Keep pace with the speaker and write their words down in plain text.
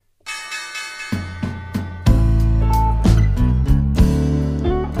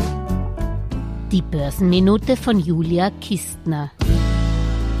Die Börsenminute von Julia Kistner.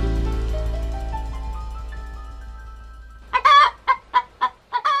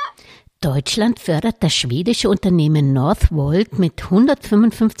 Deutschland fördert das schwedische Unternehmen Northvolt mit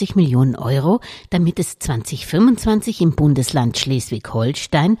 155 Millionen Euro, damit es 2025 im Bundesland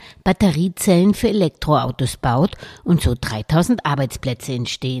Schleswig-Holstein Batteriezellen für Elektroautos baut und so 3000 Arbeitsplätze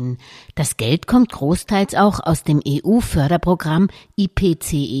entstehen. Das Geld kommt großteils auch aus dem EU-Förderprogramm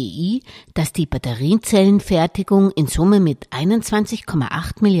IPCEI, das die Batteriezellenfertigung in Summe mit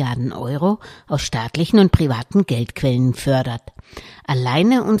 21,8 Milliarden Euro aus staatlichen und privaten Geldquellen fördert.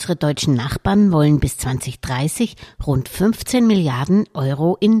 Alleine unsere deutschen Nachbarn wollen bis 2030 rund 15 Milliarden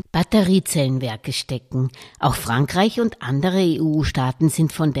Euro in Batteriezellenwerke stecken. Auch Frankreich und andere EU-Staaten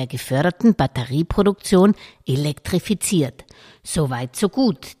sind von der geförderten Batterieproduktion elektrifiziert. Soweit so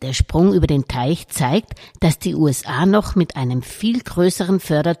gut. Der Sprung über den Teich zeigt, dass die USA noch mit einem viel größeren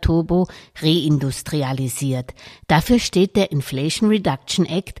Förderturbo reindustrialisiert. Dafür steht der Inflation Reduction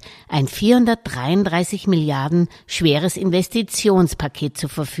Act, ein 433 Milliarden schweres Investitionspaket zur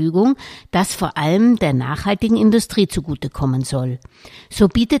Verfügung, das vor allem der nachhaltigen Industrie zugutekommen soll. So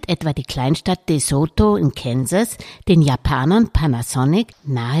bietet etwa die Kleinstadt De Soto in Kansas den Japanern Panasonic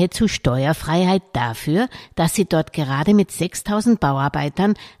nahezu Steuerfreiheit dafür, dass sie dort gerade mit 6.000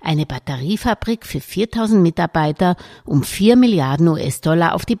 Bauarbeitern eine Batteriefabrik für 4.000 Mitarbeiter um 4 Milliarden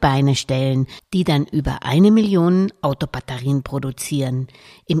US-Dollar auf die Beine stellen, die dann über 1 Million Autobatterien produzieren.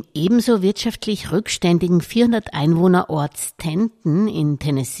 Im ebenso wirtschaftlich rückständigen 400 Einwohnerort Stanton in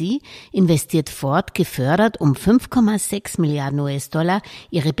Tennessee investiert Ford gefördert um 5,6 Milliarden US-Dollar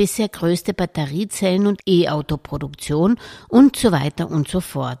ihre bisher größte Batteriezellen- und E-Autoproduktion und so weiter und so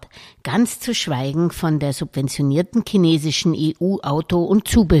fort. Ganz zu schweigen von der subventionierten chinesischen EU-Auto- und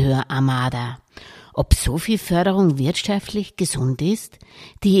Zubehör-Armada. Ob so viel Förderung wirtschaftlich gesund ist?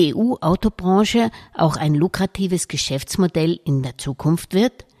 Die EU-Autobranche auch ein lukratives Geschäftsmodell in der Zukunft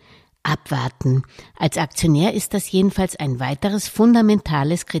wird? Abwarten. Als Aktionär ist das jedenfalls ein weiteres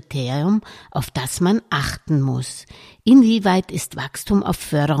fundamentales Kriterium, auf das man achten muss. Inwieweit ist Wachstum auf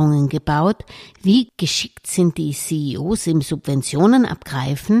Förderungen gebaut? Wie geschickt sind die CEOs im Subventionen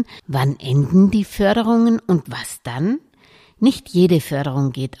abgreifen? Wann enden die Förderungen und was dann? Nicht jede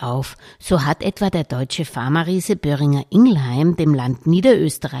Förderung geht auf. So hat etwa der deutsche Pharmariese Böhringer Inglheim dem Land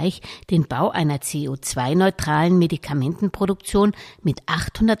Niederösterreich den Bau einer CO2-neutralen Medikamentenproduktion mit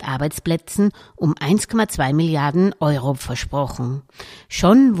 800 Arbeitsplätzen um 1,2 Milliarden Euro versprochen.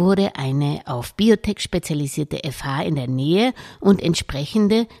 Schon wurde eine auf Biotech spezialisierte FH in der Nähe und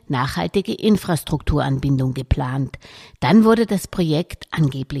entsprechende nachhaltige Infrastrukturanbindung geplant. Dann wurde das Projekt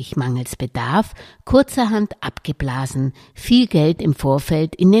angeblich mangels Bedarf kurzerhand abgeblasen, viel Geld im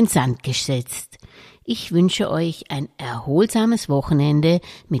Vorfeld in den Sand gesetzt. Ich wünsche euch ein erholsames Wochenende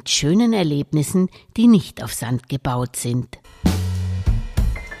mit schönen Erlebnissen, die nicht auf Sand gebaut sind.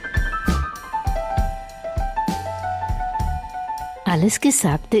 Alles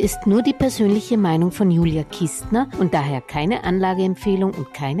Gesagte ist nur die persönliche Meinung von Julia Kistner und daher keine Anlageempfehlung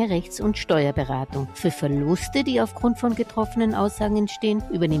und keine Rechts- und Steuerberatung. Für Verluste, die aufgrund von getroffenen Aussagen entstehen,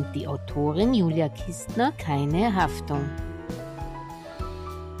 übernimmt die Autorin Julia Kistner keine Haftung.